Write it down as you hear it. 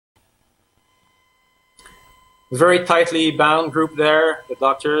Very tightly bound group there, the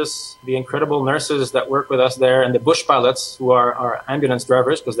doctors, the incredible nurses that work with us there, and the bush pilots who are our ambulance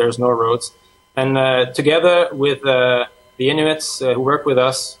drivers because there's no roads. And together with the Inuits who work with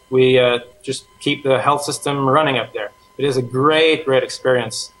us, we just keep the health system running up there. It is a great, great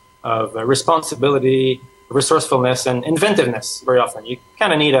experience of responsibility, resourcefulness, and inventiveness very often. You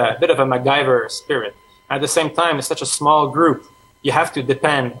kind of need a bit of a MacGyver spirit. At the same time, it's such a small group, you have to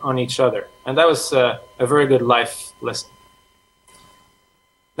depend on each other. And that was a very good life lesson.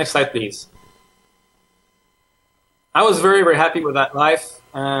 Next slide, please. I was very, very happy with that life.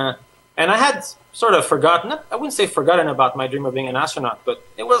 And I had sort of forgotten, I wouldn't say forgotten about my dream of being an astronaut, but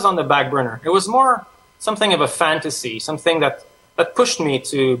it was on the back burner. It was more something of a fantasy, something that pushed me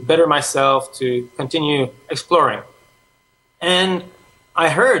to better myself, to continue exploring. And I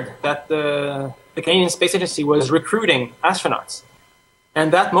heard that the Canadian Space Agency was recruiting astronauts.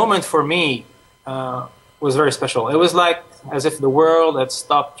 And that moment for me was very special. It was like as if the world had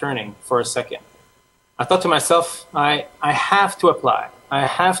stopped turning for a second. I thought to myself, I have to apply. I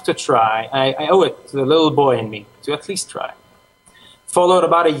have to try. I owe it to the little boy in me to at least try. Followed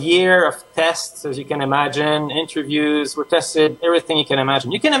about a year of tests, as you can imagine, interviews, were tested, everything you can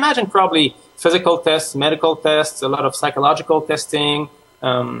imagine. You can imagine probably physical tests, medical tests, a lot of psychological testing,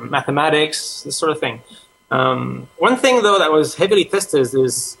 mathematics, this sort of thing. One thing, though, that was heavily tested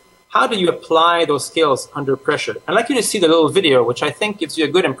is how do you apply those skills under pressure? I'd like you to see the little video, which I think gives you a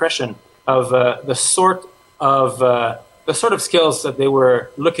good impression of the sort of skills that they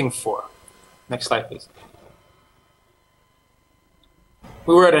were looking for. Next slide, please.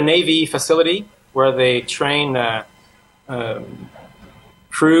 We were at a Navy facility where they train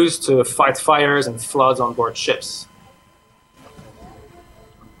crews to fight fires and floods on board ships.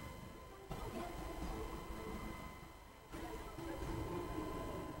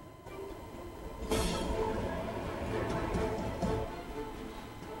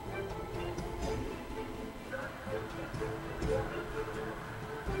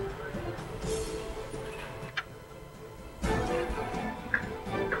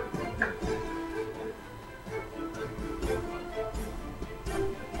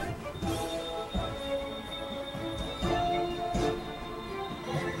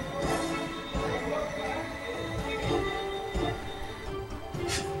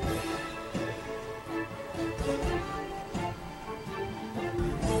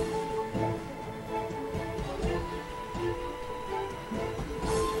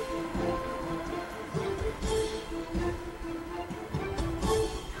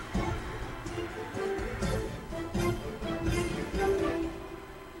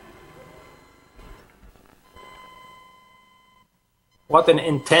 What an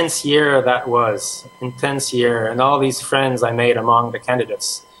intense year that was, intense year, and all these friends I made among the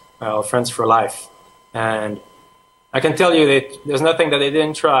candidates, friends for life. And I can tell you that there's nothing that they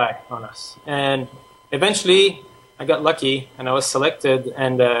didn't try on us. And eventually, I got lucky, and I was selected,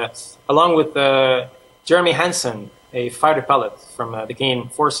 and along with Jeremy Hansen, a fighter pilot from the Canadian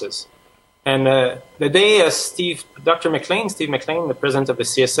Forces. And the day Steve McLean, the president of the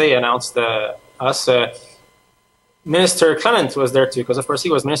CSA, announced us, Minister Clement was there too, because of course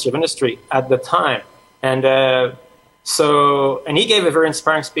he was Minister of Industry at the time. And and he gave a very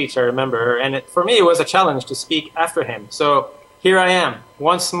inspiring speech, I remember. And for me, it was a challenge to speak after him. So here I am,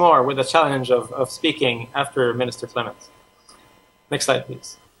 once more, with the challenge of speaking after Minister Clement. Next slide,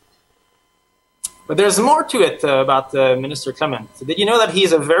 please. But there's more to it about Minister Clement. Did you know that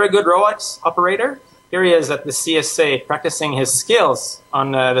he's a very good robotics operator? Here he is at the CSA practicing his skills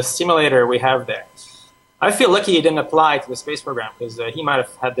on the simulator we have there. I feel lucky he didn't apply to the space program because he might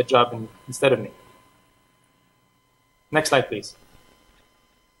have had the job instead of me. Next slide, please.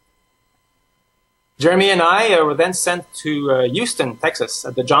 Jeremy and I were then sent to Houston, Texas,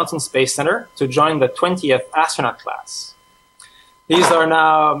 at the Johnson Space Center to join the 20th astronaut class. These are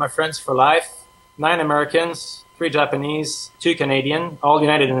now my friends for life, 9 Americans, 3 Japanese, 2 Canadian, all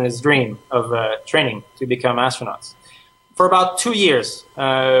united in this dream of training to become astronauts. For about 2 years, we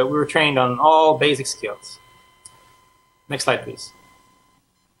were trained on all basic skills. Next slide, please.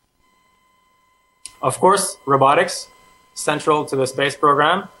 Of course, robotics, central to the space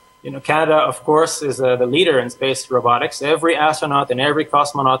program. You know, Canada, of course, is the leader in space robotics. Every astronaut and every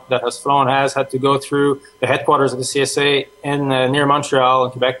cosmonaut that has flown has had to go through the headquarters of the CSA in near Montreal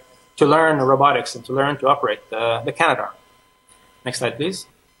in Quebec to learn robotics and to learn to operate the Canadarm. Next slide, please.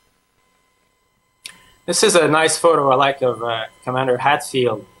 This is a nice photo I like of Commander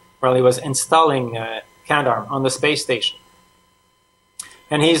Hatfield while he was installing Canadarm on the space station.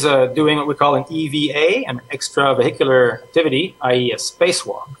 And he's doing what we call an EVA, an extravehicular activity, i.e. a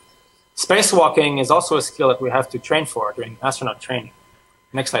spacewalk. Spacewalking is also a skill that we have to train for during astronaut training.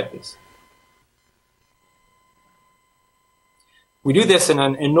 Next slide, please. We do this in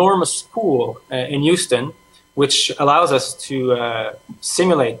an enormous pool in Houston, which allows us to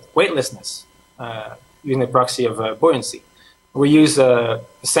simulate weightlessness using the proxy of buoyancy. We use the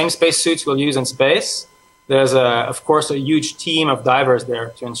same spacesuits we'll use in space. There's, of course, a huge team of divers there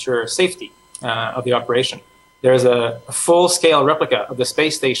to ensure safety of the operation. There's a full-scale replica of the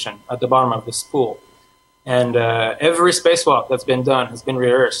space station at the bottom of this pool. And every spacewalk that's been done has been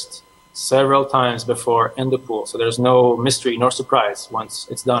rehearsed several times before in the pool. So there's no mystery nor surprise once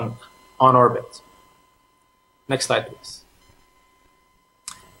it's done on orbit. Next slide, please.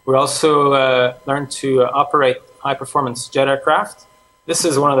 We also learned to operate high-performance jet aircraft. This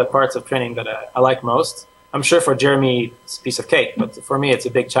is one of the parts of training that I like most. I'm sure for Jeremy it's a piece of cake, but for me it's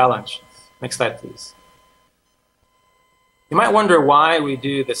a big challenge. Next slide, please. You might wonder why we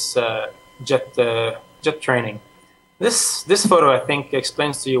do this jet training. This photo, I think,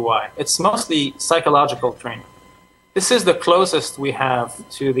 explains to you why. It's mostly psychological training. This is the closest we have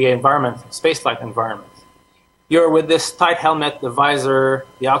to the environment, spaceflight environment. You're with this tight helmet, the visor,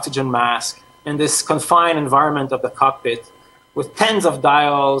 the oxygen mask, in this confined environment of the cockpit with tens of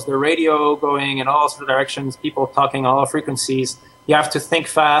dials, the radio going in all sorts of directions, people talking all frequencies. You have to think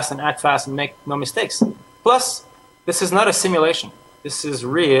fast and act fast and make no mistakes. Plus, this is not a simulation. This is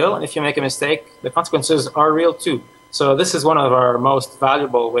real, and if you make a mistake, the consequences are real too. So this is one of our most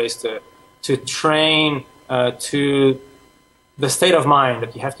valuable ways to train to the state of mind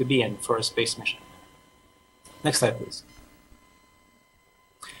that you have to be in for a space mission. Next slide, please.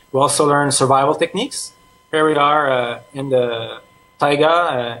 We also learn survival techniques. Here we are in the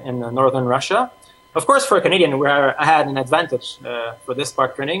taiga in northern Russia. Of course, for a Canadian, where I had an advantage for this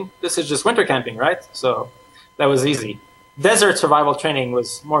part training. This is just winter camping, right? So that was easy. Desert survival training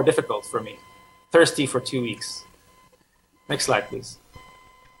was more difficult for me. Thirsty for 2 weeks. Next slide, please.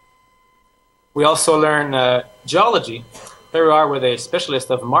 We also learn geology. Here we are with a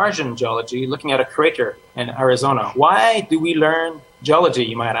specialist of margin geology looking at a crater in Arizona. Why do we learn geology,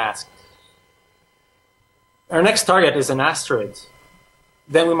 you might ask? Our next target is an asteroid.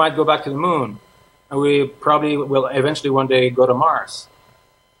 Then we might go back to the moon. And we probably will eventually one day go to Mars.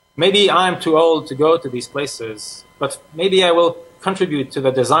 Maybe I'm too old to go to these places, but maybe I will contribute to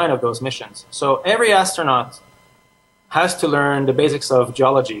the design of those missions. So every astronaut has to learn the basics of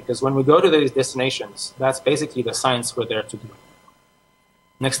geology, because when we go to these destinations, that's basically the science we're there to do.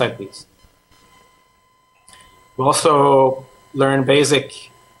 Next slide, please. We'll also learn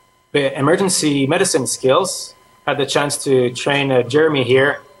basic emergency medicine skills. Had the chance to train Jeremy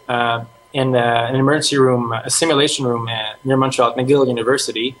here in an emergency room, a simulation room near Montreal at McGill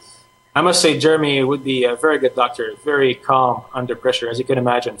University. I must say Jeremy would be a very good doctor, very calm under pressure, as you can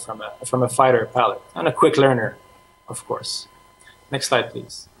imagine from a fighter pilot, and a quick learner, of course. Next slide,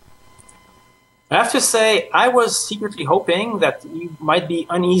 please. I have to say, I was secretly hoping that you might be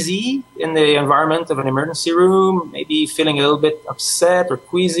uneasy in the environment of an emergency room, maybe feeling a little bit upset or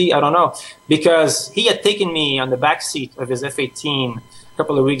queasy, I don't know, because he had taken me on the back seat of his F-18 a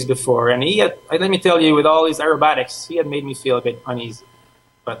couple of weeks before, and he had, let me tell you, with all these aerobatics, he had made me feel a bit uneasy.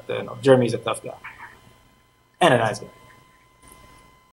 But no, Jeremy's a tough guy, and a nice guy.